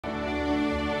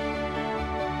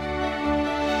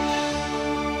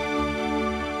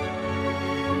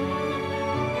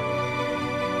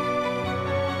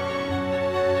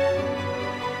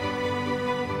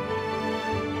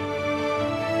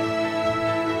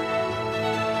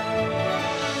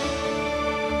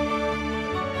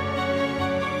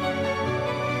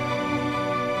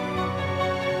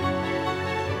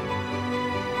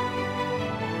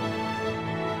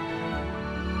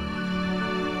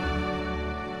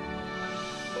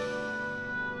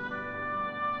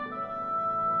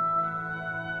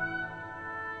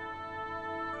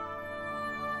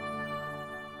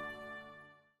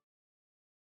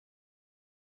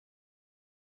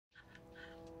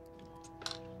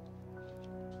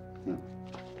100。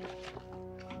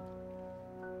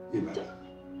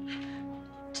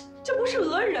这不是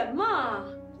讹人吗？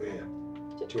对呀，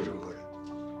就是讹人。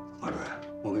马主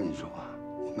任，我跟你说啊，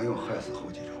我没有害死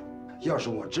侯继忠。要是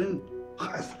我真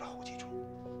害死了侯继忠，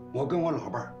我跟我老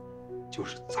伴儿就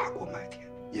是砸锅卖铁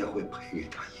也会赔给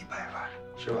他100万，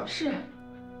是吧？是，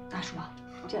大叔，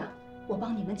这样我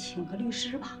帮你们请个律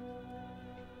师吧。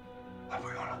啊，不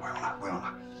用了，不用了，不用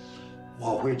了，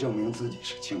我会证明自己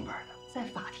是清白的。在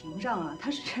法庭上啊，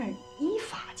他是依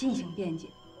法进行辩解，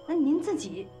那您自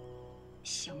己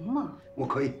行吗？我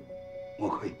可以，我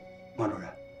可以，马主任。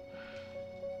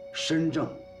身正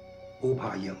不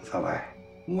怕影子歪，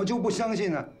我就不相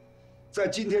信呢，在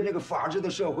今天这个法治的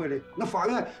社会里，那法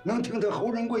院能听他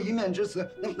侯仁贵一面之词，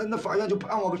那法院就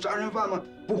判我个杀人犯吗？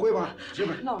不会吧，是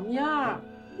不是？老蔫儿，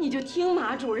你就听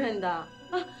马主任的啊，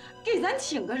给咱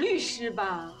请个律师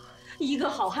吧。一个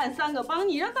好汉三个帮，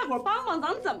你让大伙帮帮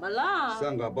咱怎么了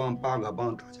？3个帮8个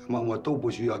帮，大家帮我都不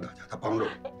需要大家的帮助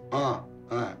啊！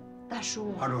哎，大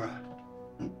叔，马主任，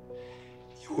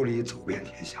有理走遍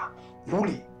天下，无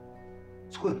理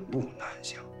寸步难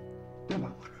行，对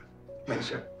吧，马主任？没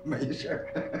事，没事。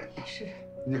是。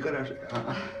你喝点水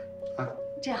啊。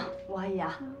这样，吴阿姨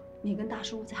啊，你跟大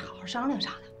叔再好好商量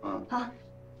商量。啊，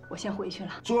我先回去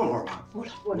了。坐会儿吧。不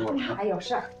了，不了，还有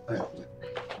事儿。哎，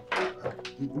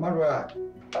马主任，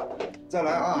再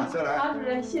来啊，再来。马主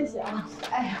任，谢谢啊。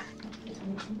哎呀，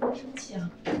您别生气啊，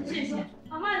谢谢。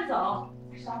慢走。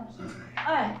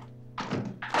哎，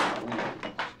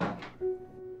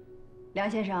梁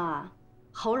先生啊，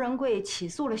侯仁贵起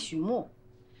诉了许木，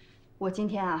我今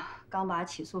天啊刚把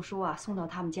起诉书啊送到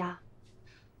他们家。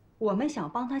我们想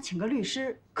帮他请个律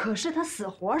师，可是他死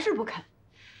活是不肯。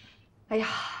哎呀，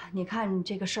你看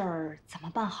这个事儿怎么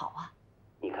办好啊？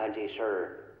你看这事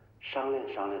儿商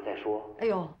量商量再说。哎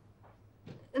呦，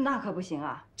那可不行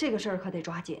啊，这个事儿可得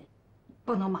抓紧，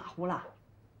不能马虎了。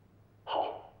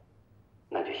好，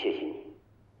那就谢谢你。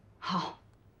好。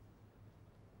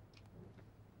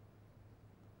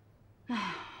哎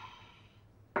呀。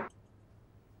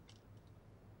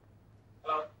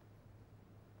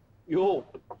哟，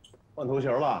换头型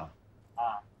了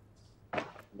啊？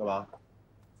你干嘛？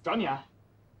找你啊？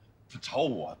找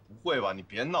我？不会吧？你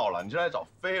别闹了，你是来找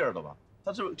菲儿的吧？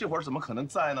他这会儿怎么可能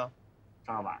在呢？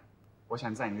张老板，我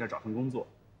想在你这儿找份工作。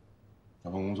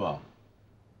找份工作啊？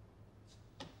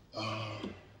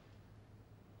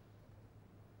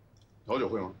调酒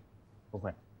会吗？不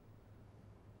会。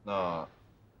那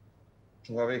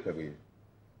冲咖啡可不可以？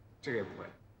这个也不会。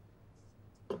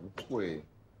不会。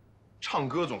唱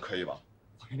歌总可以吧？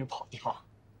我给你跑调。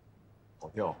跑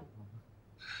调？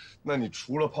那你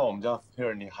除了泡我们家菲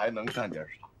儿，你还能干点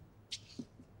啥？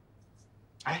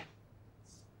哎，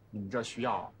你们这儿需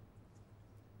要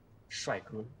帅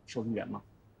哥收银员吗？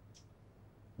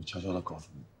我悄悄地告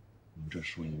诉你，我们这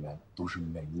收银员都是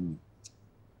美女。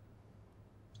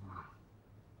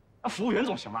那服务员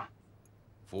总行吧？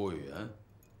服务员？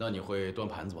那你会端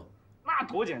盘子吗？那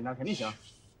多简单，肯定行。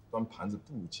端盘子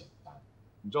不简单。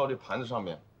你知道这盘子上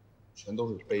面全都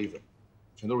是杯子，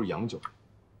全都是洋酒。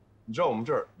你知道我们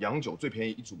这儿洋酒最便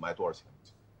宜一组卖多少钱吗？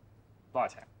多少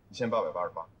钱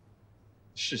？1888。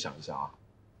试想一下啊，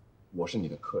我是你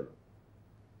的客人，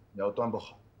你要端不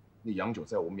好，那洋酒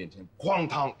在我面前哐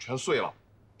当全碎了，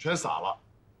全洒了，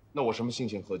那我什么心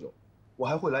情喝酒？我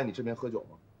还会来你这边喝酒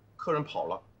吗？客人跑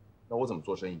了，那我怎么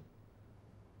做生意？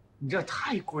你这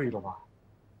太贵了吧？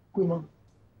贵吗？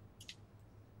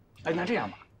哎，那这样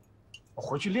吧。我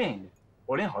回去练一练，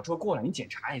我练好之后过来你检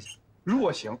查一下，如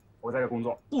果行，我在这工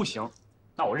作；不行，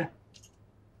那我认。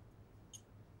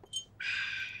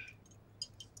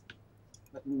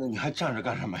那你还站着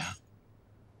干什么呀？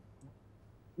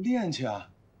练去啊！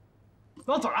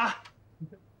那我走了啊。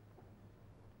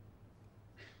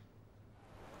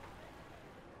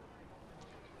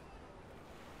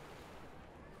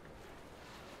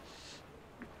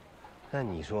那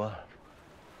你说，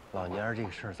老蔫儿这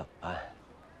个事儿怎么办？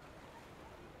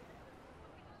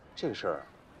这个事儿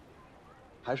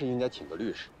还是应该请个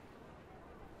律师，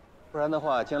不然的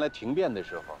话，将来庭辩的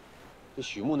时候，这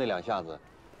许木那2下子，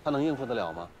他能应付得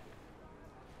了吗？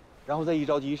然后再一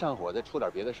着急一上火，再出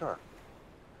点别的事儿，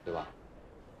对吧？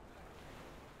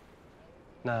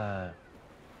那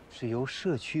是由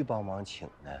社区帮忙请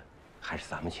呢，还是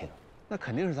咱们请？那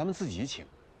肯定是咱们自己请，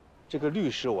这个律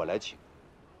师我来请，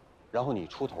然后你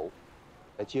出头，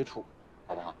来接触，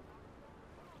好不好？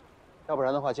要不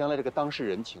然的话，将来这个当事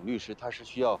人请律师，他是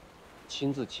需要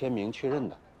亲自签名确认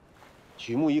的。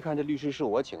许木一看这律师是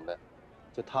我请的，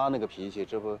就他那个脾气，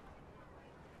这不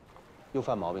又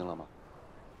犯毛病了吗？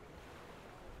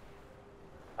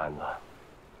安子，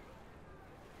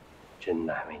真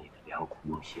难为你的良苦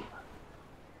用心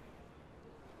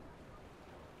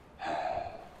啊！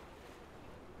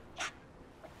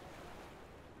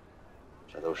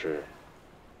这都是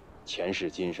前世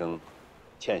今生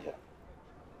欠下的。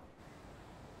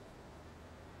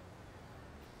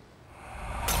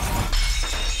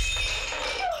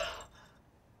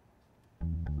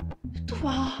杜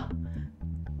宝，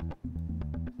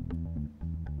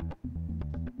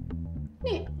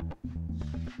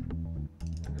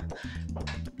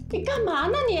你干嘛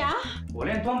呢你啊？我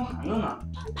练端盘子呢。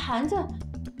端盘子？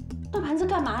端盘子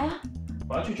干嘛呀？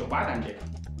我要去酒吧干这个。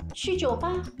去酒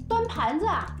吧端盘子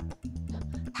啊？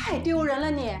太丢人了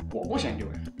你！我不嫌丢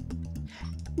人。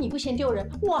你不嫌丢人，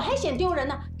我还嫌丢人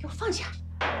呢！给我放下！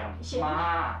哎呀，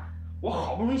妈，我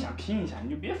好不容易想拼一下，你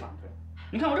就别反对。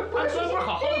你看我这盘端不是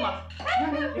好好的吗？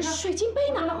哎，你看水晶杯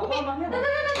呢？好好吗？来！哎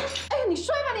呦，你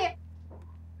摔吧你！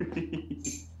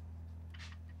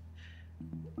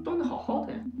端的好好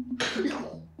的呀。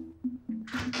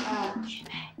去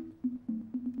呗。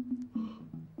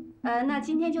那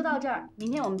今天就到这儿，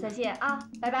明天我们再见啊，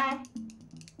拜拜。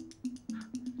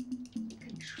跟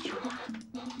你说句话。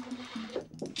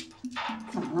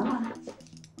怎么了嘛？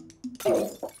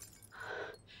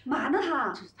嘛呢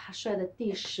他？这是他摔的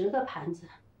第10个盘子。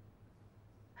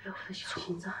哎呦，我的小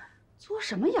心脏！作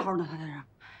什么妖呢？他在这儿。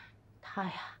他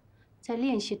呀，在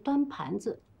练习端盘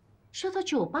子，是要到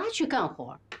酒吧去干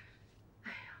活。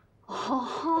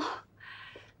哦，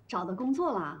找到工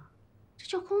作了？这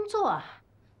叫工作啊？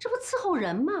这不伺候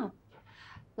人吗？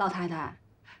老太太，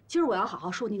今儿我要好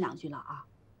好说你2句了啊！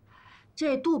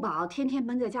这杜宝天天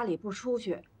闷在家里不出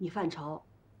去，你犯愁；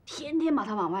天天把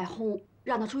他往外轰，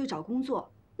让他出去找工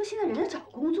作。那现在人家找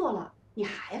工作了，你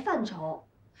还犯愁？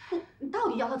你到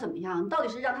底要他怎么样？你到底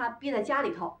是让他憋在家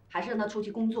里头，还是让他出去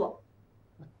工作？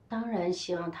我当然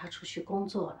希望他出去工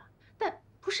作了，但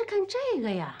不是干这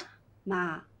个呀，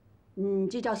妈。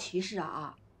这叫歧视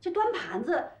啊！这端盘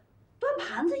子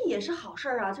也是好事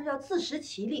儿啊，这叫自食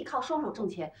其力，靠双手挣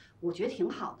钱，我觉得挺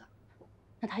好的。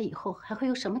那他以后还会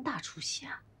有什么大出息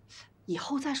啊？以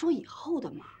后再说以后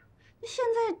的嘛。那现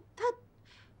在他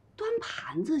端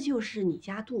盘子就是你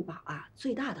家杜宝啊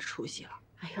最大的出息了。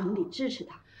哎呦，你得支持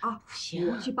他啊！不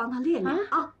行，我去帮他练练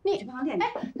啊！你去帮他练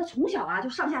练。他从小啊就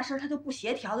上下身他就不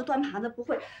协调，他端盘子不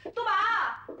会。杜宝。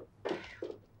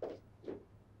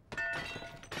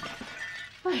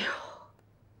哎呦，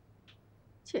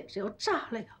简直要炸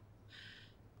了呀！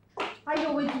哎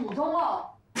呦喂，祖宗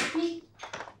哦！你，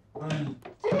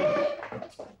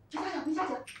别下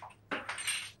脚！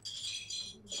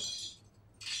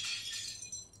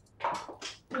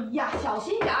哎呀，小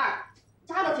心点儿，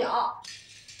扎到脚。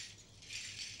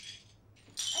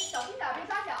哎，小心点儿，别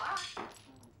扎脚啊！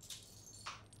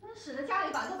真使得家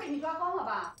里碗都被你抓光了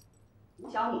吧？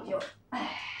从小你就，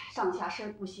哎。上下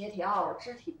身不协调，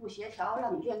肢体不协调，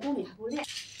让你练功你还不练。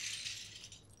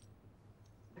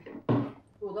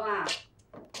祖宗啊，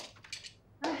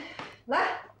哎，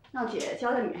来，让姐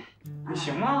教教你。你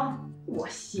行吗？我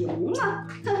行吗？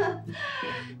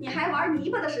你还玩泥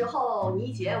巴的时候，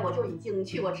你姐我就已经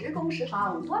去过职工食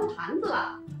堂端盘子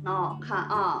了。看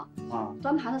啊，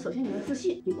端盘子首先你要自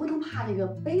信，你不能怕这个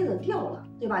杯子掉了，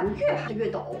对吧？你越怕越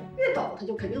抖，越抖它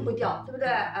就肯定会掉，对不对？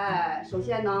哎，首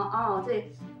先呢，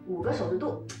这5个手指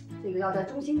肚，这个要在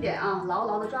中心点啊，牢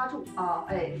牢的抓住啊，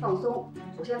哎，放松。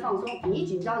首先放松，你一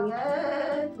紧张，你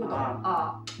就抖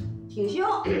啊。挺胸，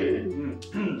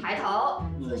抬头，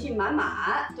自信满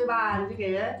满，对吧？你就给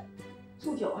人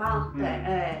祝酒哈，对，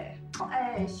哎，好，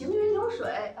哎，行云流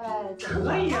水，哎，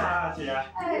可以啊，姐。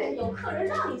哎，有客人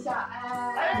让一下，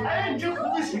哎，你这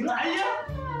胡子行，哎呀，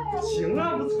行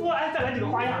啊，不错，哎，再来几个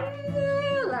花样。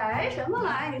来什么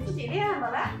来？你自己练吧，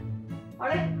来，好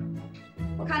嘞，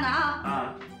我看着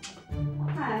啊，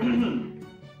哎，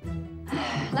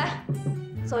来。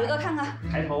走一个看看，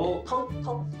抬头，挺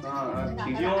胸，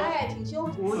哎，挺胸，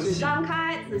五指张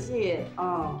开，自信，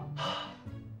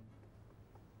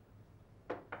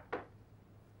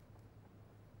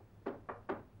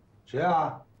谁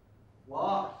啊？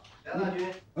我梁大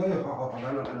军。哎，好，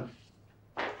来了。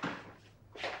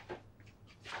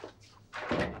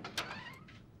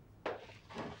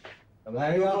怎么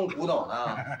还用古董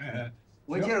呢？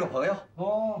我给你介绍个朋友。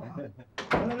哦，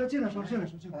来，进来说，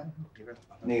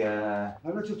那个，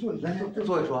来，就坐，来，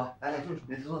坐一说，来，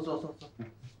你坐。坐。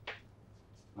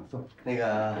那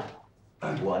个，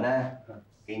我呢，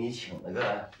给你请了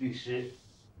个律师，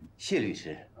谢律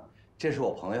师，这是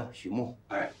我朋友许木。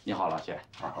哎，你好，老谢。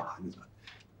好，你坐。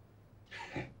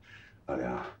老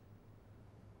梁，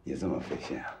你这么费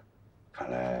心啊？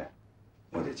看来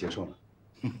我得接受了。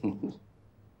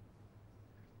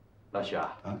老许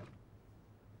啊，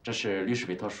这是律师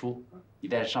委托书，你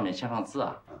在上面签上字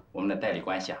啊，我们的代理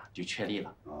关系啊就确立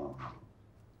了。哦，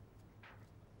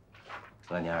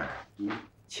老娘儿，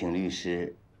请律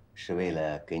师是为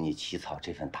了给你起草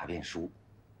这份答辩书，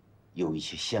有一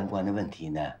些相关的问题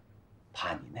呢，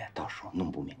怕你呢到时候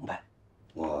弄不明白。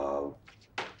我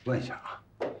问一下啊，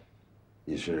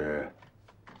你是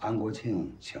安国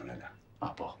庆请来的？啊，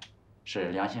不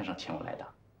是梁先生请我来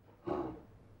的。嗯。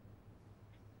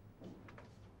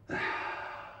哎，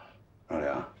老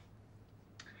梁，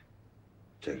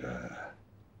这个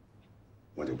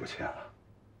我就不劝了。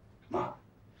妈，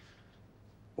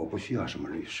我不需要什么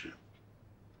律师。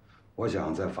我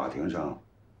想在法庭上，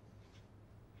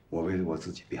我为我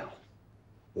自己辩护。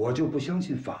我就不相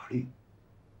信法律，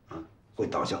啊，会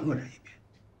导向恶人一边。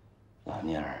老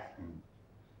娘儿，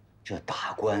这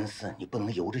打官司你不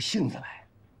能由着性子来。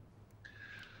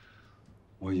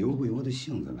我由不由得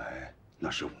性子来，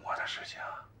那是我的事情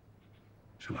啊，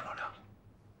是吧，老梁？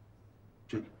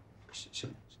这，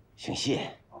姓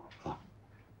谢啊，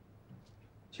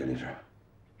谢律师，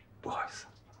不好意思，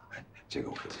哎，这个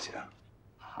我就不签了。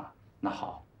啊，那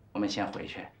好，我们先回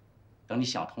去，等你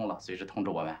想通了，随时通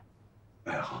知我们。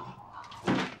哎，好。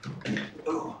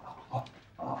好，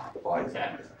啊，不好意思，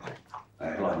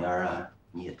哎，老娘儿啊，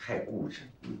你也太固执。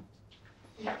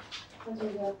那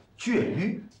这个绝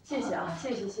育。谢谢啊，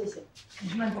谢谢。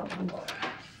你慢走，慢走。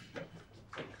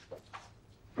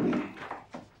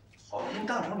好心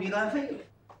当成驴肝肺了。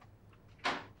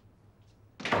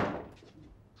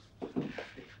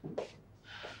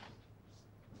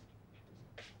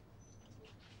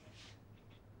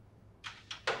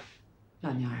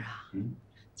老娘儿啊，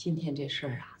今天这事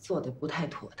儿啊做的不太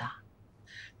妥当，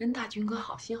人大军哥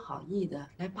好心好意的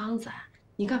来帮咱，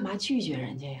你干嘛拒绝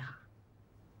人家呀？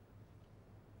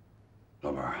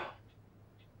老伴儿，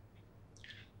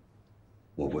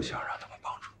我不想让他们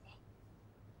帮助我，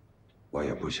我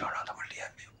也不想让他们怜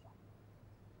悯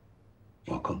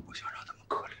我，我更不想让他们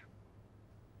可怜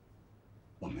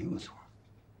我。我没有错，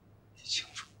你清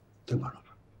楚，对吧，老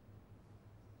伴儿？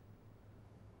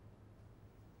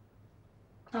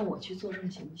那我去作证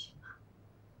行不行啊？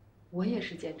我也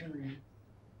是见证人。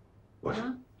不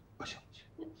行，不行，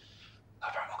老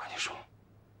伴儿，我跟你说，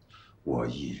我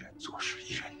一人做事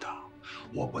一人当，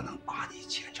我不能把你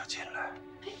牵扯进来。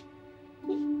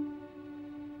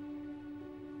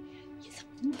你怎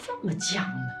么能这么犟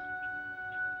呢？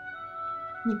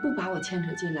你不把我牵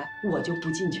扯进来，我就不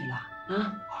进去了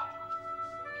啊！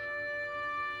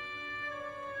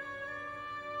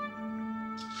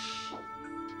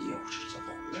又是怎么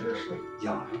回事？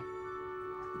痒了？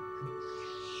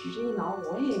你这一挠，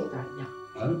我也有点痒。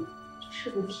嗯，是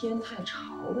不是天太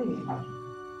潮的原因？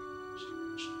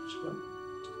这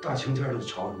大晴天的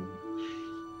潮什么？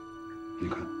你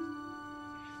看，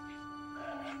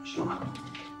行了，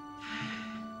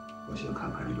我先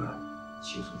看看这个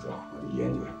起诉状，我得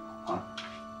研究研究啊。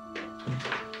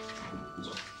你走。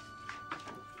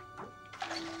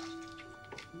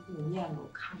你念了，我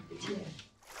看不见。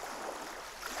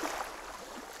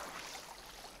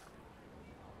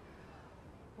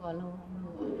完了，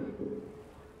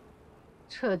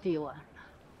彻底完了！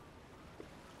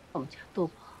我们家杜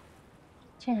宝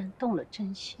竟然动了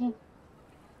真心，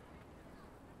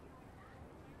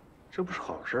这不是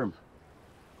好事吗？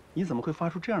你怎么会发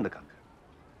出这样的感慨？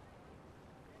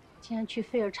竟然去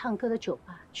菲儿唱歌的酒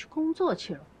吧去工作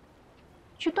去了，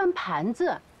去端盘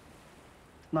子。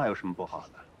那有什么不好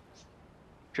的？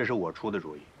这是我出的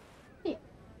主意。你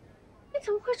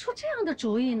怎么会出这样的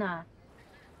主意呢？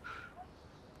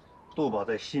杜宝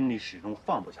在心里始终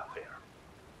放不下菲儿，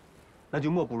那就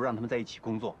莫不如让他们在一起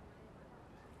工作，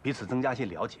彼此增加些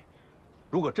了解。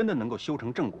如果真的能够修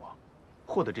成正果，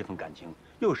获得这份感情，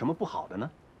又有什么不好的呢？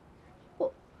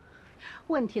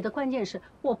问题的关键是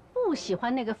我不喜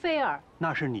欢那个菲儿。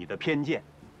那是你的偏见，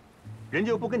人家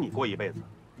又不跟你过一辈子，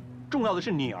重要的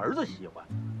是你儿子喜欢，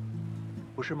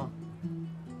不是吗？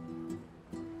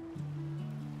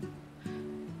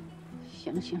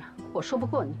行了，我说不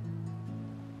过你。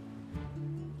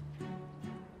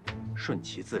顺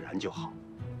其自然就好，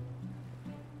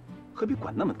何必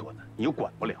管那么多呢？你又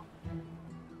管不了。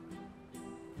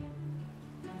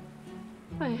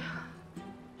哎呀，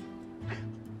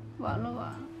完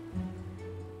了，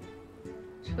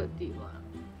彻底完了。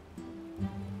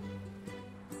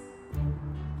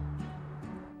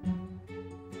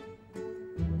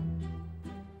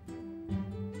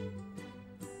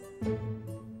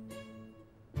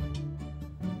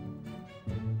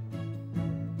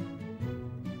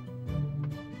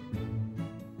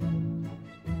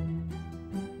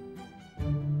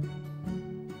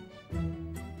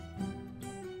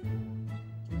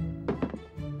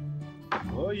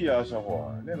可以啊，小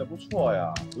伙儿练得不错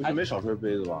呀，回去没少摔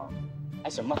杯子吧？还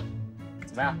行吧。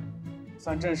怎么样？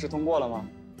算正式通过了吗？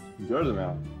你觉得怎么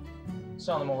样？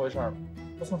像那么回事儿，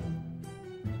不错。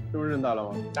身份证带了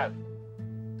吗？带了。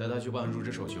带他去办入职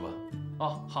手续吧。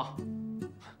哦，好，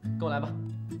跟我来吧。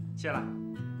谢了。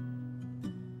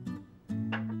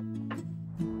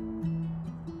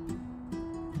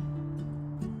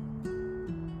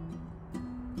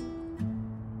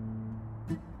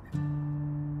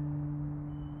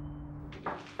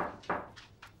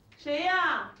谁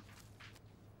呀？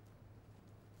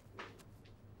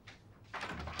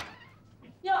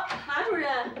哟，马主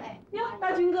任，哟，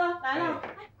大军哥来了，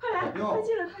哎，快来，快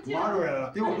进来，快进来。马主任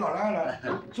了，哟，老来，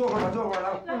坐会儿吧，坐会儿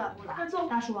来。不了，快坐。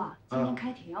大叔啊，今天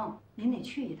开庭，您得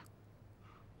去一趟。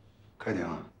开庭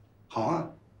啊？好啊，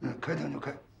开庭就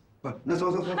开。不，那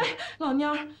走。哎，老蔫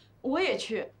儿，我也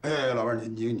去。哎，老伴儿，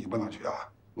你不能去啊！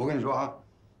我跟你说啊，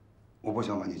我不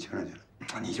想把你牵上去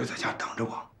了，你就在家等着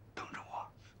我，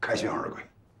开心而归，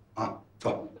啊，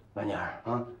走。老蔫儿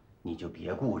啊，你就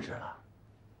别固执了。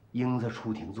英子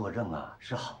出庭作证啊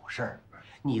是好事儿，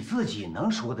你自己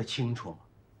能说得清楚吗？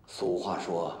俗话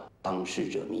说，当事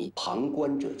者迷，旁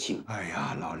观者清。哎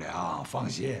呀，老梁，放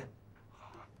心，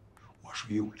我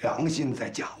是用良心在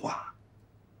讲话。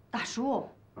大叔，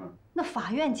那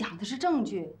法院讲的是证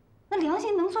据，那良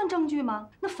心能算证据吗？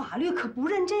那法律可不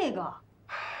认这个。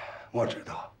我知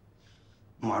道，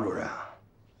马主任啊，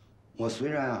我虽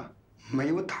然啊没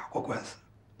有打过官司，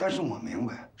但是我明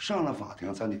白，上了法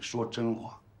庭咱得说真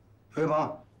话，对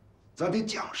吧？咱得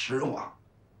讲实话。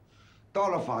到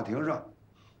了法庭上，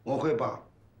我会把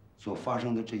所发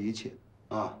生的这一切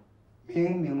啊，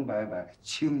明明白白、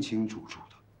清清楚楚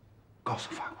的告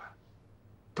诉法官。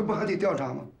他不还得调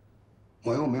查吗？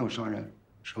我又没有伤人，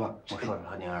是吧？我说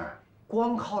老蔫儿，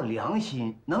光靠良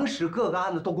心能使各个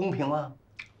案子都公平吗？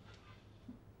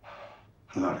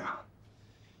老梁，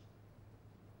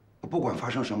不管发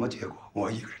生什么结果，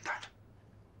我一个人担着。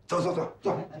走。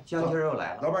江天又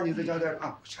来了，老伴儿，你在家待着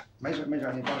啊。没事，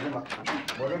你放心吧，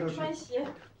我这就去。穿鞋。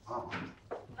啊。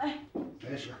哎。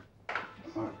没事。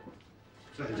啊，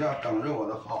在家等着我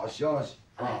的好消息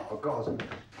啊！我告诉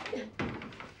你。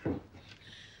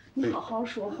你好好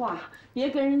说话，别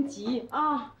跟人急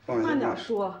啊，慢点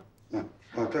说。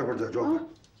待会儿再说。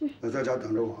在家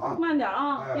等着我啊。慢点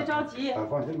啊，别着急。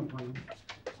放心吧。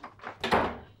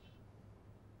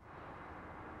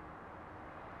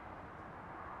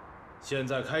现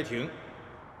在开庭，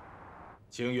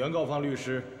请原告方律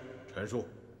师陈述。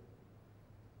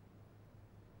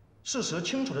事实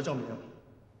清楚地证明，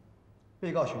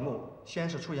被告许木先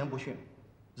是出言不逊，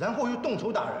然后又动手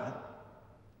打人，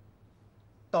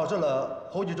导致了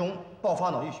喉结中爆发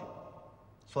脑溢血，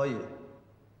所以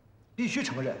必须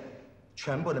承认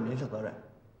全部的民事责任。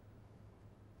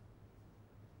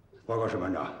报告审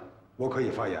判长，我可以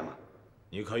发言吗？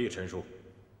你可以陈述。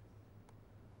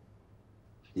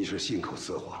你是信口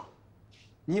雌黄，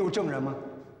你有证人吗？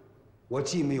我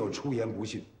既没有出言不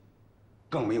逊，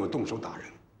更没有动手打人。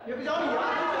也不讲理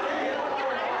啊！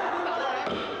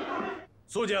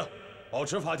肃静，保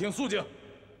持法庭肃静。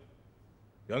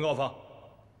原告方，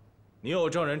你有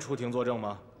证人出庭作证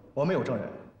吗？我没有证人。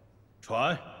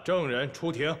传证人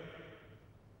出庭。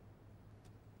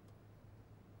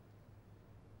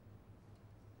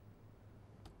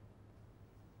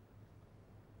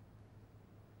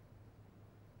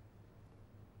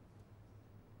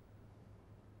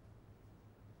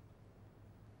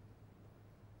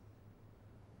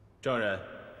证人，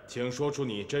请说出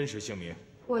你真实姓名。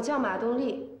我叫马东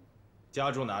丽，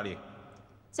家住哪里？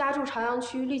家住朝阳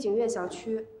区丽景苑小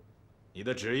区。你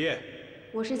的职业？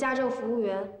我是家政服务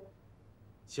员。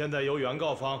现在由原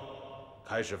告方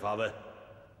开始发问。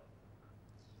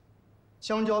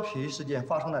香蕉皮事件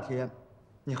发生那天，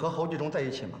你和侯继忠在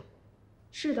一起吗？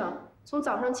是的，从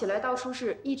早上起来到出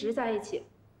事一直在一起。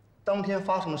当天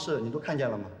发生的事你都看见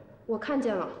了吗？我看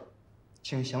见了。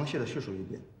请详细的叙述一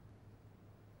遍。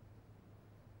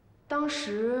当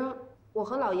时我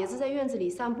和老爷子在院子里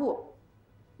散步，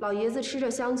老爷子吃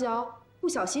着香蕉，不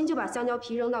小心就把香蕉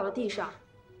皮扔到了地上。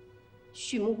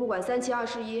许木不管3七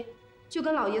21，就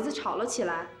跟老爷子吵了起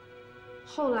来。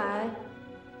后来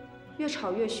越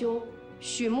吵越凶，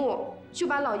许木就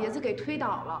把老爷子给推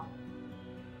倒了。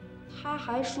他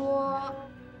还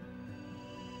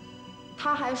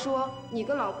说你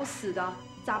个老不死的，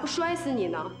咋不摔死你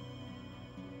呢？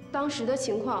当时的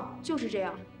情况就是这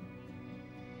样。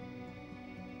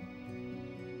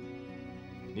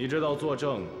你知道作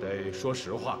证得说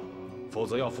实话，否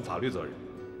则要负法律责任。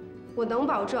我能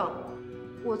保证，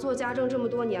我做家政这么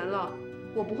多年了，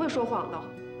我不会说谎的。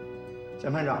审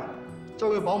判长，这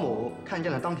位保姆看见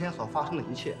了当天所发生的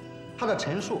一切，他的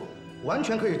陈述完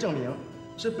全可以证明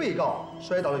是被告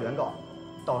摔倒了原告，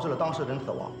导致了当事人死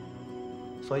亡。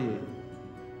所以，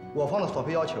我方的索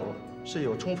赔要求是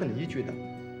有充分的依据的。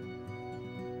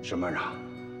审判长，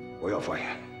我要发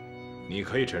言。你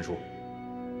可以陈述。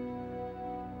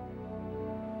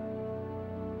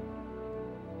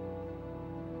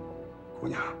姑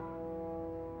娘，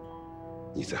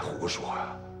你在胡说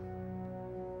啊！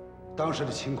当时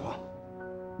的情况，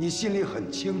你心里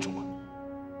很清楚。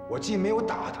我既没有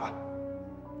打他，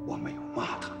我没有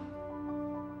骂他，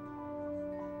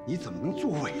你怎么能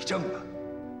做伪证呢？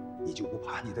你就不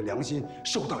怕你的良心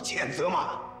受到谴责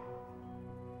吗？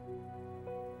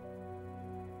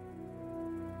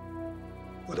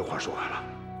我的话说完了。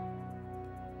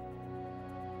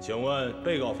请问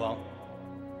被告方，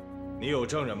你有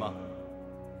证人吗？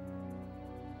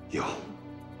有，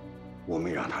我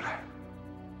没让他来。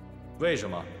为什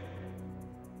么？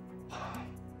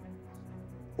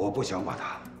我不想把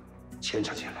他牵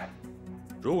扯进来。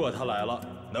如果他来了，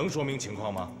能说明情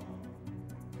况吗？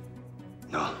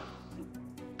能，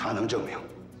他能证明。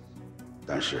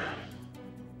但是，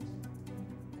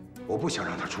我不想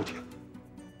让他出庭。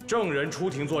证人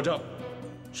出庭作证，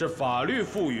是法律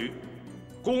赋予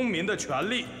公民的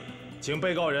权利，请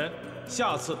被告人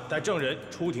下次带证人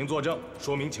出庭作证，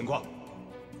说明情况。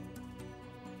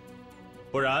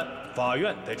不然，法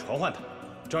院得传唤他。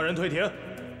证人退庭。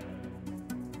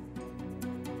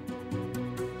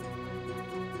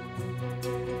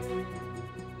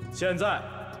现在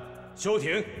休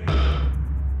庭。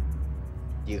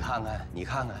你看看，你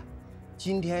看看，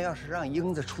今天要是让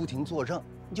英子出庭作证，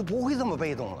你就不会这么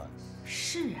被动了。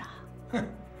是啊，哼，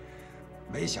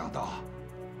没想到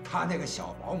他那个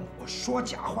小保姆说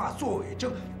假话作伪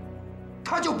证，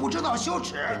他就不知道羞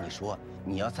耻。跟你说，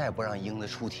你要再不让英子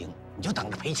出庭，你就等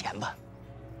着赔钱吧。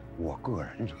我个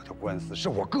人惹的官司是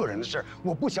我个人的事，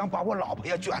我不想把我老婆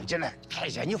也卷进来。太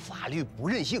人家法律不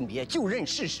认性别，就认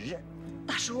事实。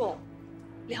大叔，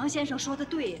梁先生说的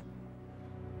对呀。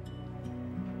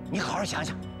你好好想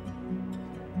想，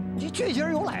你这倔劲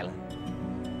儿又来了。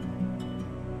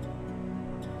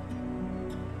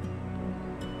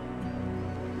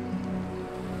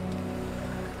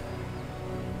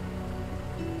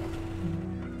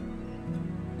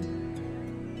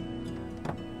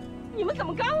你们怎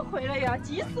么刚回来呀？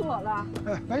急死我了！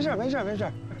没事，没事，没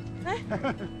事。哎，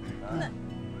那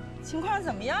情况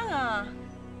怎么样啊？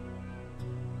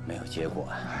没有结果。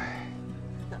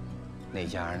那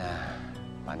家呢，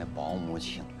把那保姆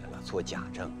请来了做假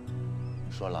证，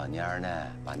说老蔫儿呢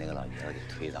把那个老爷子给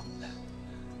推倒了。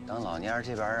等老蔫儿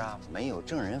这边啊没有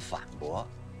证人反驳，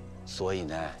所以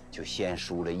呢就先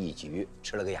输了一局，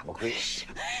吃了个哑巴亏。你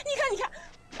看，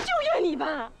就怨你吧，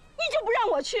你就不让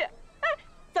我去。哎，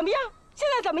怎么样？现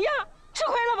在怎么样？吃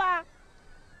亏了吧？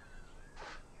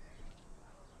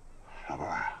老伴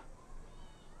儿，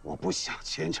我不想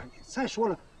牵扯你。再说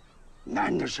了，男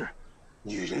人的事，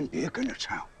女人别跟着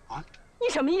掺和啊！你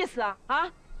什么意思啊？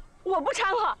啊，我不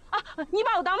掺和啊！你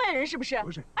把我当外人是不是？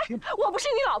不是，哎，我不是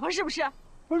你老婆是不是？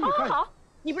不是，好，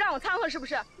你不让我掺和是不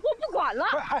是？我不管了。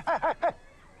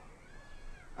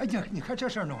哎呀，你看这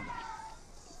事儿弄的。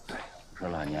对，我说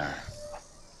老蔫儿，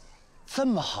这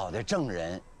么好的证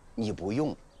人你不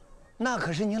用，那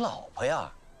可是你老婆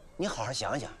呀！你好好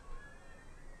想想。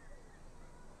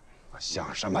我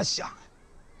想什么想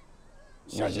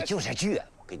呀？你就是倔，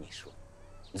我跟你说，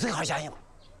你自己好好想想吧。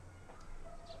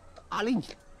打理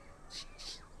你。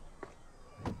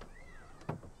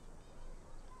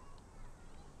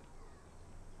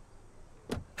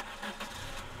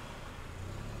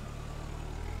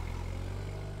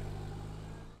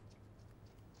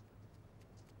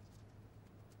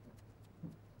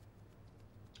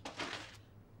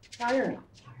家人啊，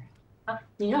家人啊，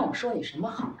你让我说你什么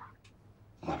好啊？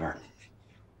老伴儿，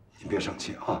你别生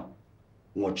气啊！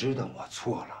我知道我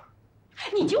错了。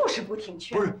你就是不听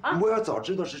劝。不是，我要早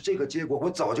知道是这个结果，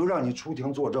我早就让你出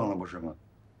庭作证了，不是吗？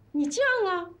你犟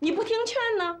啊！你不听劝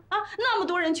呢？啊，那么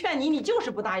多人劝你，你就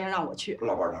是不答应让我去。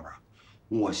老伴儿，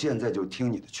我现在就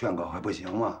听你的劝告，还不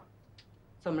行吗？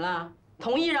怎么了？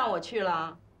同意让我去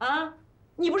了啊？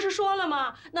你不是说了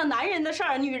吗？那男人的事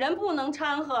儿，女人不能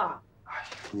掺和。哎呀，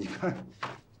你看，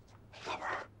老伴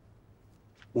儿，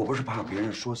我不是怕别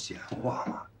人说闲话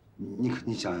吗？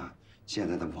你想想，现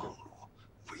在的网络、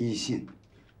微信，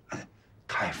哎，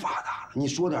太发达了，你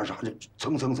说点啥就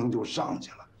蹭蹭蹭就上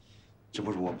去了。这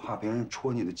不是我怕别人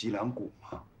戳你的脊梁骨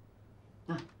吗？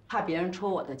啊，怕别人戳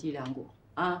我的脊梁骨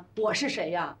啊！我是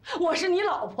谁呀？我是你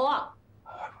老婆。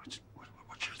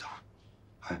我知道。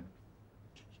哎，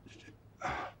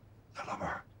那老伴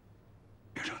儿，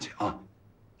别生气啊！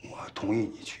我同意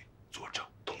你去作证，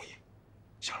同意，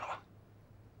行了吧？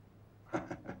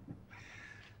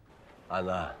安子，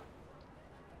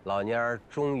老蔫儿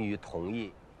终于同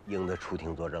意英子出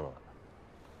庭作证了。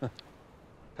哼，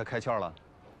他开窍了，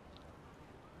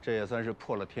这也算是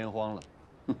破了天荒了。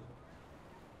哼，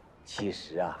其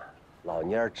实啊，老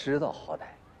蔫儿知道好歹，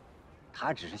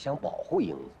他只是想保护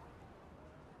英子。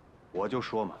我就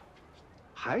说嘛，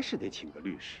还是得请个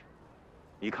律师。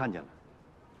你看见了，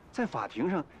在法庭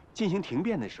上进行庭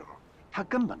辩的时候，他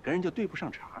根本跟人就对不上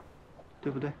茬，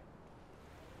对不对？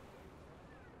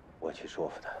我去说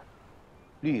服他，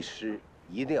律师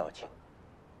一定要请。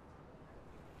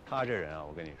他这人啊，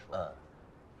我跟你说，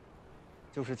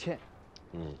就是欠，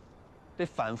得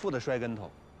反复的摔跟头，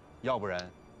要不然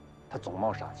他总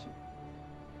冒傻气。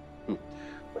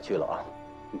我去了啊。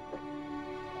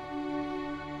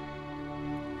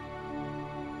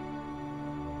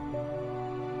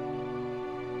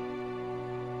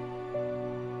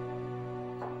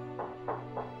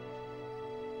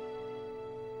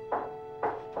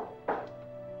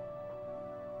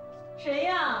谁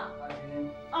呀？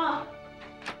啊，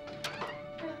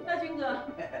大军哥。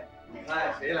你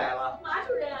看谁来了？马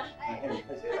主任。哎，你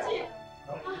看谁来了？快进。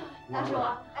大叔，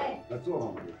哎。那坐吧，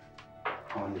马主任。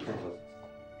好，你坐。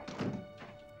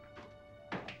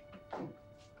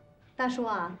大叔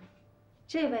啊，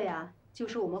这位啊，就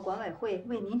是我们管委会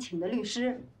为您请的律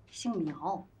师，姓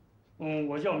苗。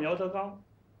我叫苗德刚。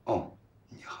哦，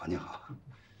你好，你好。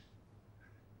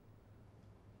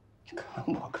你看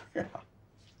我个人啊。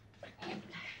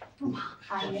不忙，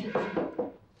阿姨。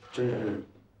这是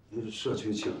社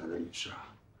区请来的律师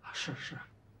啊？是。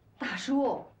大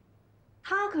叔，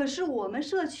他可是我们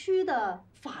社区的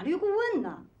法律顾问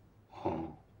呢。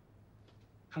哦。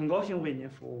很高兴为您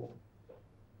服务。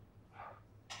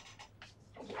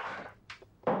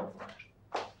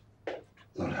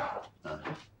老梁，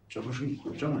这不是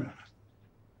有证人了，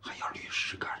还要律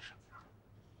师干什么呀？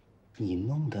你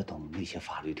弄得懂那些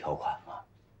法律条款吗？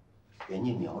人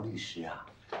家苗律师啊，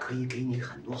可以给你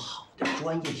很多好的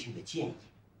专业性的建议。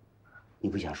你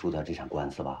不想输掉这场官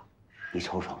司吧？你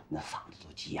瞅瞅，你那嗓子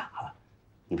都急哑了，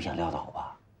你不想撂倒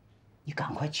吧？你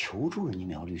赶快求助人家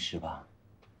苗律师吧。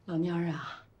老蔫儿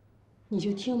啊，你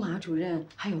就听马主任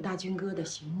还有大军哥的，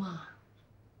行吗？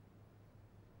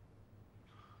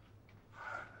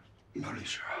苗律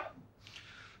师，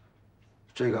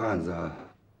这个案子，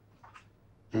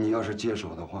你要是接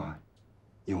手的话，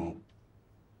有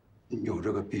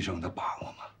这个必胜的把握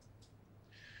吗？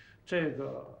这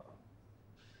个，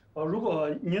如果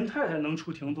您太太能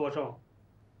出庭作证，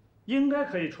应该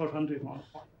可以戳穿对方的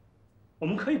谎言，我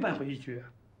们可以扳回一局。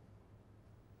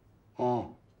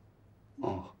哦，那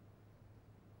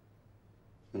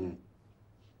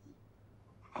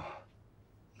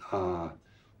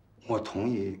我同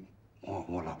意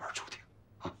我老伴出庭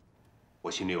啊。我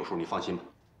心里有数，你放心吧。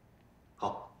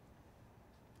好。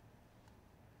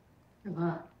什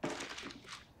么？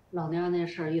老娘那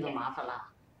事儿遇到麻烦了？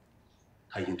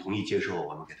他已经同意接受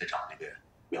我们给他找那个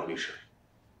苗律师。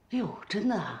哎呦，真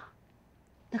的啊？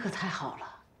那可太好了。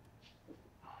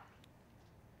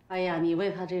哎呀，你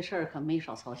为他这事儿可没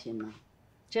少操心呢。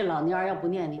这老蔫儿要不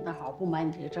念你的好，不买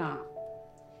你这账，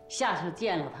下次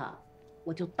见了他，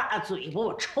我就大嘴巴，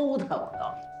我抽他，我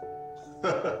告诉你。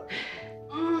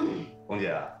红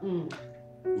姐，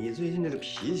你最近这个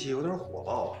脾气有点火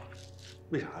爆啊，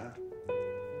为啥呀？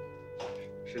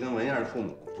是跟文燕的父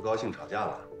母不高兴吵架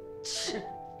了？是，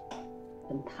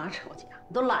跟他吵架，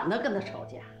我都懒得跟他吵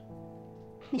架。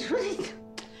你说这，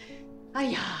哎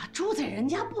呀，住在人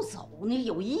家不走，你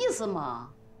有意思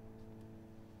吗？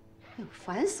哎呦，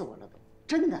烦死我了都，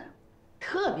真的，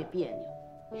特别别扭。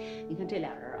你看这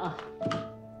俩人啊，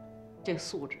这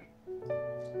素质，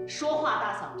说话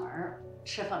大嗓门，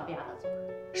吃饭吧嗒嘴，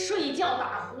睡觉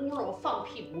打呼噜，放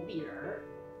屁不避人。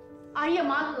哎呀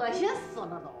妈，恶心死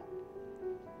了都。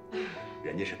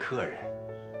人家是客人，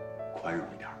宽容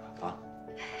一点吧啊！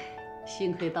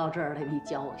幸亏到这儿来，你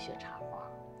教我学插花，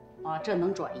啊，这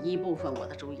能转移一部分我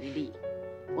的注意力，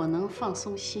我能放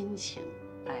松心情，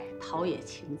哎，陶冶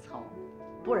情操。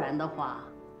不然的话，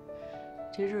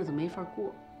这日子没法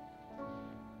过。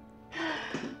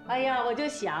哎呀，我就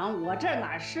想，我这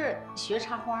哪是学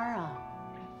插花啊，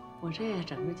我这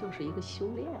整个就是一个修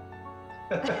炼，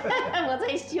我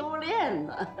在修炼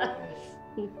呢。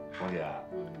红姐，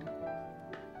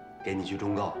给你句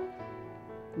忠告，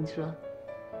你说，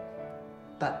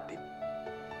淡定，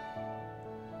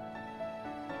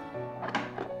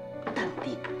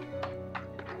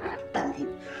淡定，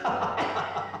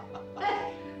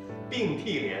并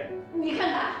蒂莲。你看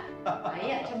看，哎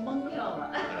呀，这蒙上了。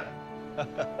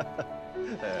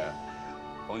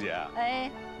红姐，哎，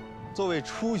作为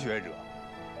初学者，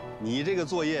你这个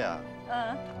作业啊，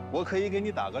嗯，我可以给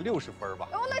你打个60分吧？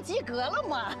哦，那及格了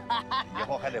嘛。以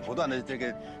后还得不断的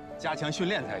加强训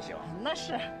练才行。那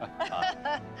是。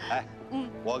哎，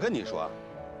我跟你说，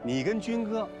你跟军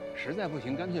哥实在不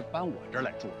行，干脆搬我这儿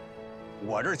来住。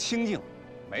我这儿清静，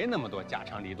没那么多家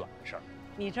长里短的事儿。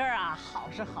你这儿啊，好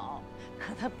是好，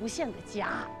可它不像个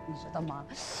家，你知道吗？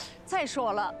再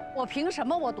说了，我凭什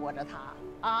么我躲着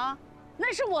他啊？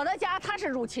那是我的家，他是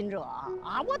入侵者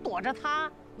啊！我躲着他。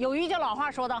有一句老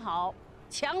话说得好，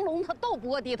强龙它斗不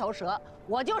过地头蛇，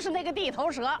我就是那个地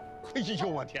头蛇。哎呦，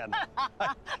我天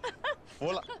哪！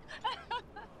服了。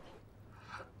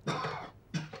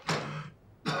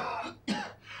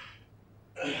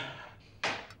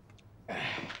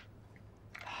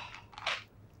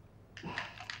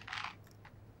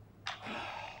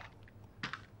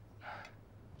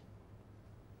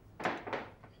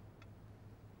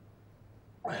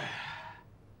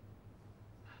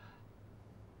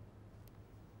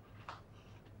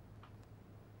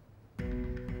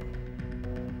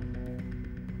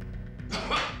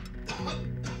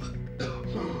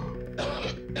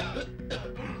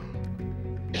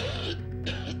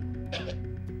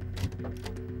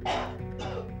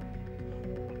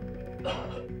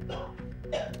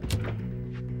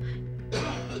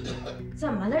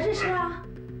怎么了这是啊？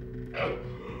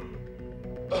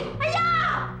哎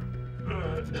呀！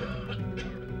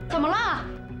怎么了？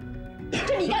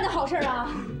这你干的好事啊？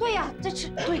对呀，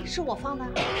是我放的。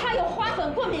他有花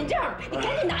粉过敏症，你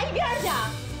赶紧拿一边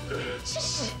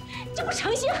去！这不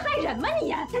诚心害人吗你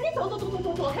呀？赶紧走，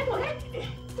躲开！走！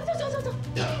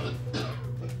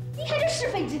离开这是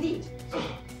非之地！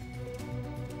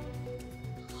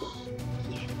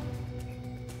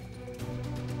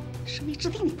是非之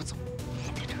地你不走，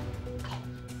还在这儿。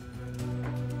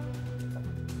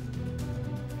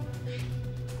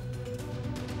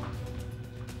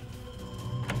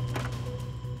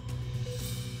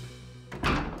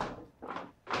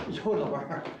哟，老伴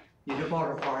儿，你这抱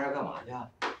着花要干嘛去？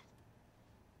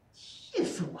气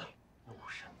死我了！又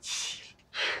生气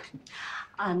了。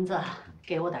安子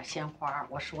给我点鲜花，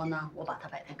我说呢，我把它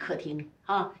摆在客厅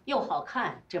啊，又好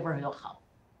看，这味儿又好。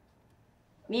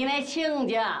你那亲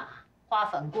家花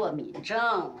粉过敏症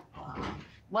啊，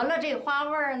闻了这花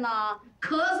味儿呢，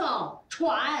咳嗽、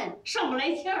喘，上不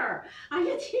来气儿。哎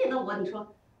呀，气得我，你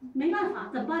说没办法，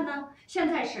怎么办呢？现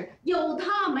在是有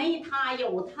他没他，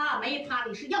有他没他，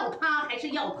你是要他还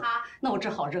是要他？那我只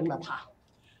好扔了他。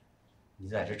你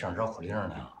在这整绕口令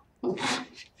呢？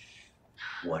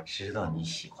我知道你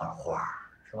喜欢花，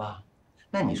是吧？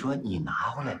那你说你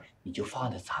拿回来，你就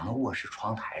放在咱们卧室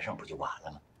窗台上，不就完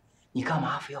了吗？你干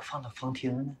嘛非要放到风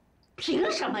厅呢？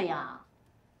凭什么呀？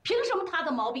凭什么他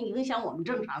的毛病影响我们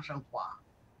正常生活？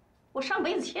我上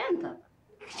辈子欠他的。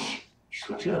你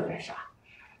说这干啥？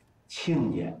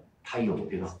亲家他有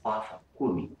这个花粉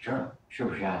过敏症，是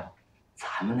不是？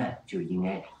咱们呢就应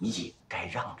该理解，该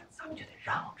让着咱们就得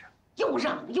让着。又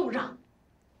让，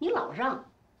你老让，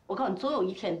我告诉你，总有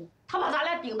一天他把咱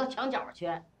俩顶到墙角去。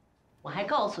我还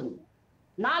告诉你，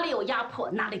哪里有压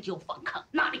迫，哪里就有反抗，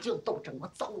哪里就有斗争。我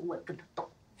早晚我跟他斗。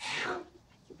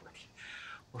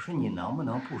我说你能不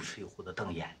能不吹胡子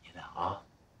瞪眼睛的啊？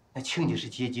那亲家是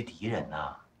阶级敌人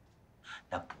呐，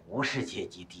那不是阶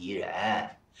级敌人，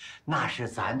那是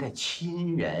咱的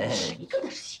亲人。谁跟他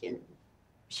是亲人？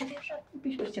行，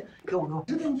必须行，给我，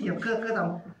这问题搁咱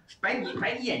们摆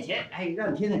你眼前，哎，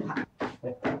让你天天看。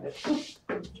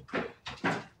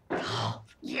好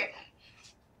耶！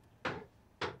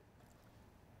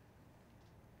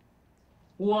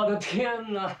我的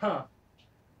天哪！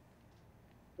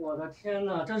我的天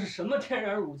哪，这是什么天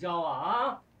然乳胶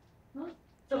啊？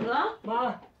怎么了？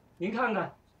妈，您看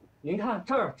看，您看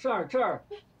这儿，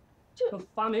这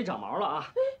发霉长毛了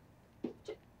啊！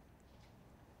这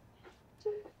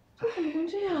怎么能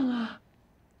这样啊？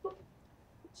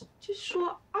这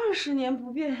说20年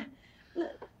不变，那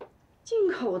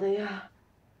进口的呀？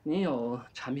您有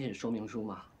产品说明书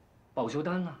吗？保修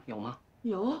单呢？有吗？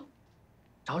有，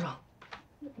找找。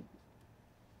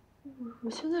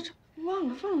我现在忘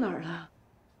了放哪儿了。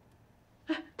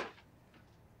哎，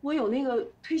我有那个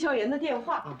推销员的电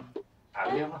话。打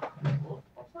个电话。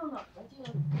我放哪儿了？这个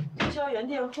推销员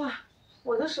电话，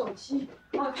我的手机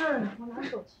哦这儿呢，我拿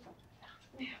手机。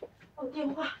哎呀，哦电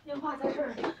话在这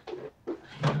儿呢。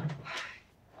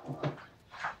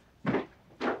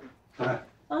哎，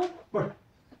不是，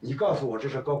你告诉我这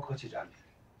是高科技产品，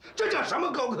这叫什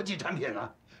么高科技产品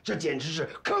啊？这简直是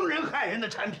坑人害人的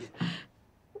产品。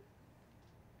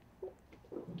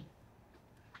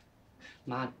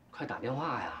妈，快打电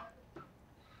话呀！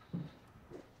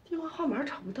电话号码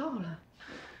找不到了。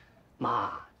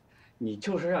妈，你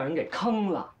就是让人给坑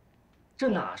了，这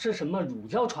哪是什么乳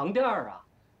胶床垫啊？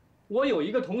我有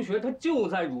一个同学，他就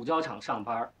在乳胶厂上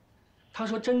班，他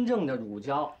说真正的乳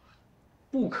胶，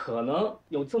不可能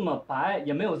有这么白，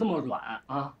也没有这么软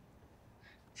啊。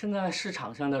现在市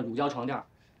场上的乳胶床垫，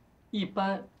一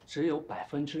般只有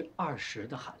20%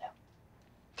的含量。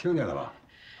听见了吧？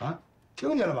啊，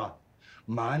听见了吧？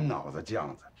满脑子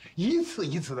浆子，一次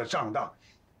一次的上当。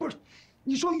不是，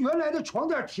你说原来的床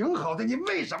垫挺好的，你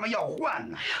为什么要换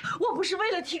呢？我不是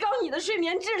为了提高你的睡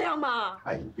眠质量吗？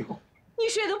哎呦，你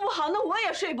睡得不好，那我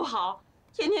也睡不好。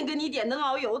天天跟你点灯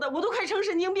熬油的，我都快成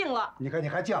神经病了。你看你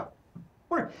还犟，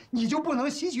不是你就不能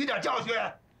吸取点教训？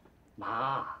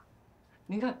妈，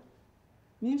您看，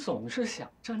你总是想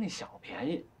占那小便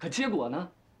宜，可结果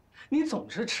呢，你总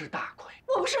是吃大亏。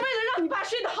我不是为了让你爸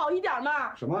睡得好一点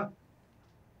吗？什么？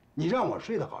你让我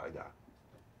睡得好一点？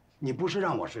你不是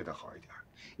让我睡得好一点，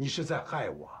你是在害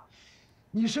我。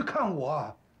你是看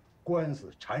我官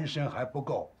司缠身还不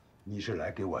够，你是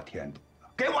来给我添堵的，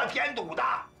给我添堵的。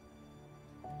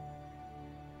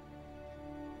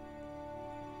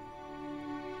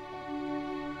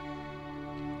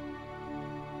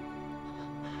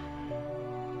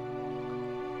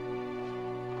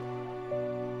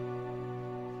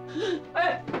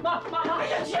哎，妈！哎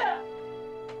呀去！哎呀，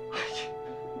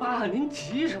妈，您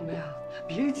急什么呀？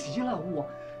别急了，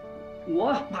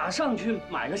我马上去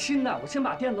买个新的。我先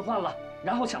把垫子换了，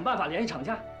然后想办法联系厂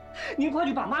家。您快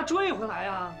去把妈追回来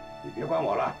呀！你别管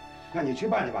我了，那你去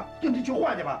办去吧，你去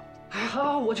换去吧。哎，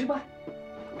好，我去办。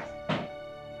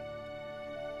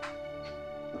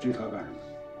我追他干什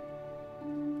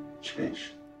么？真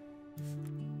是。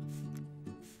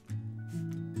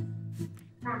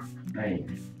妈。哎。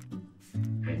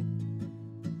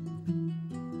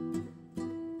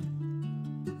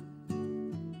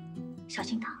小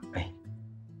青桃。哎。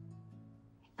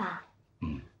爸。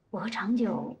我和长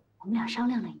久，我们俩商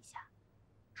量了一下，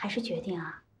还是决定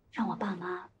啊，让我爸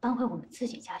妈搬回我们自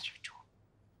己家去住。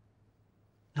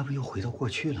那不又回到过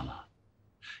去了吗？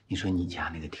你说你家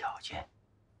那个条件，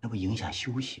那不影响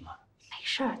休息吗？没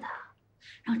事的，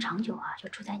让长久啊就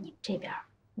住在你们这边，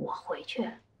我回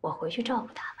去照顾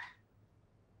他们。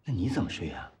那你怎么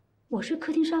睡啊？我睡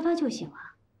客厅沙发就行了。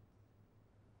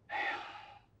哎呀，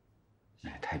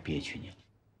那也太憋屈你了。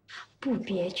不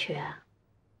憋屈，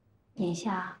眼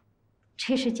下，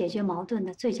这是解决矛盾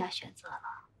的最佳选择了。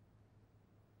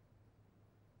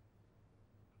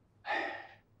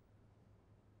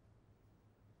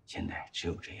现在只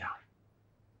有这样，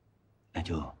那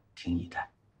就听你的。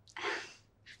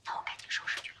那我赶紧收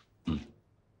拾去了。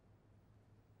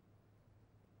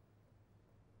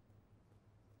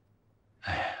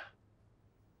哎呀，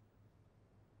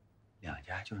两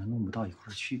家就是弄不到一块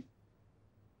儿去，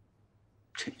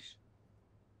真是。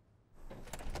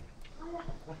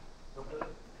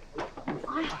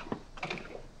哎呀，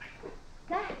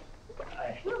来，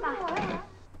不用吧，我来。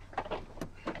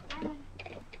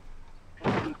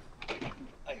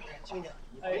哎呦，亲家，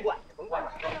你甭管，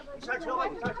你上车吧，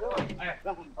哎，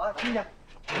啊，亲家，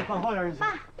你放后边去。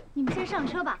爸，你们先上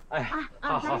车吧。哎，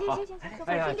好。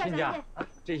哎呀，亲家，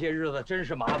这些日子真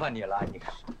是麻烦你了。你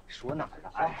看，说哪儿呢？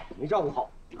哎，没照顾好。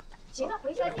行了，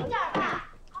回去小心点吧。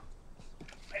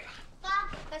爸，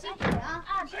小心点啊！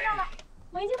啊，知道了，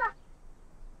回去吧。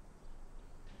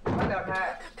慢点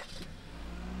开。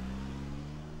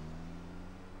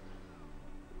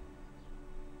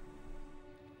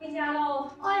回家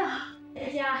喽！哎呀，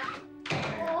回家。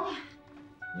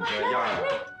你这样的，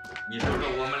你说说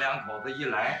我们两口子一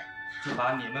来，就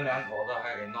把你们两口子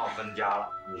还给闹分家了，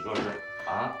你说是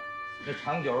啊？这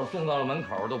长久送到了门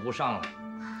口都不上来。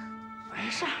没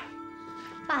事儿，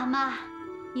爸妈，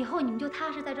以后你们就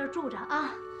踏实在这儿住着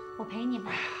啊，我陪你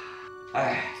们。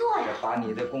哎，坐呀！这把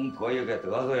你的公婆也给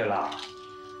得罪了。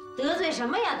得罪什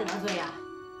么呀？得罪呀！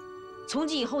从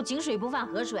今以后井水不犯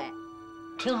河水，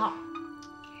挺好。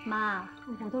妈，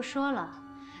我都说了，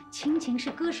亲情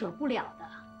是割舍不了的，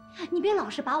你别老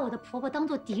是把我的婆婆当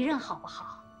做敌人好不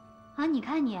好？啊，你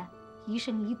看你疑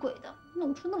神疑鬼的，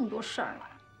弄出那么多事儿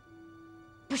来。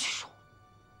不许说！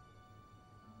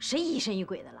谁疑神疑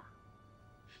鬼的了？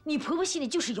你婆婆心里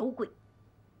就是有鬼。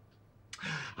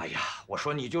哎呀，我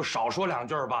说你就少说两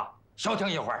句吧，消停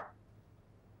一会儿。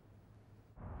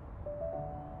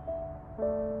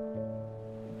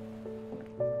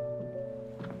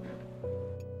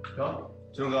行，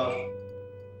金哥，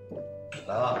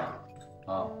来了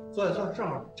啊！坐下，正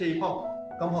好这一泡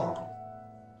刚泡好。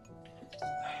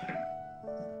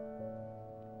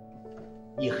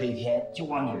一黑天就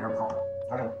往你这儿跑，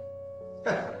拿着。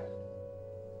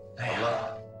哎呀，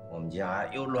我们家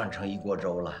又乱成一锅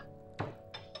粥了。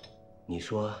你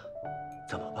说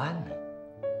怎么办呢？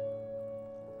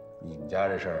你们家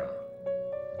这事儿啊，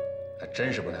还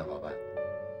真是不太好办。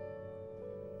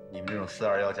你们这种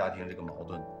421家庭这个矛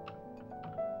盾，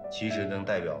其实能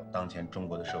代表当前中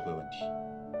国的社会问题。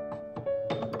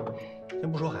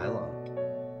先不说孩子啊，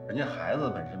人家孩子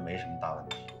本身没什么大问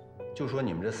题，就说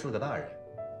你们这4个大人，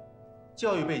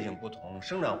教育背景不同，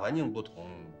生长环境不同，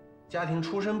家庭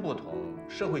出身不同，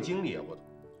社会经历也不同，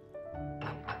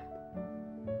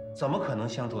怎么可能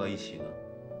相处到一起呢？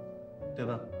对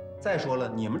吧？再说了，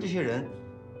你们这些人，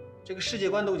这个世界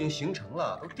观都已经形成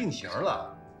了，都定型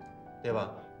了，对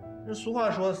吧？这俗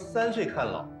话说3岁看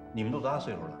老，你们都多大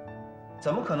岁数了？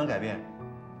怎么可能改变？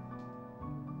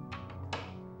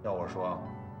要我说啊，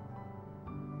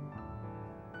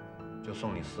就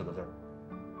送你4个字儿。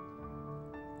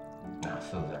哪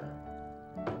4个字儿？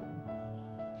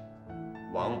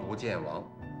王不见王。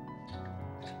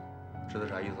知道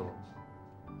啥意思不？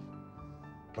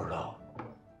不知道。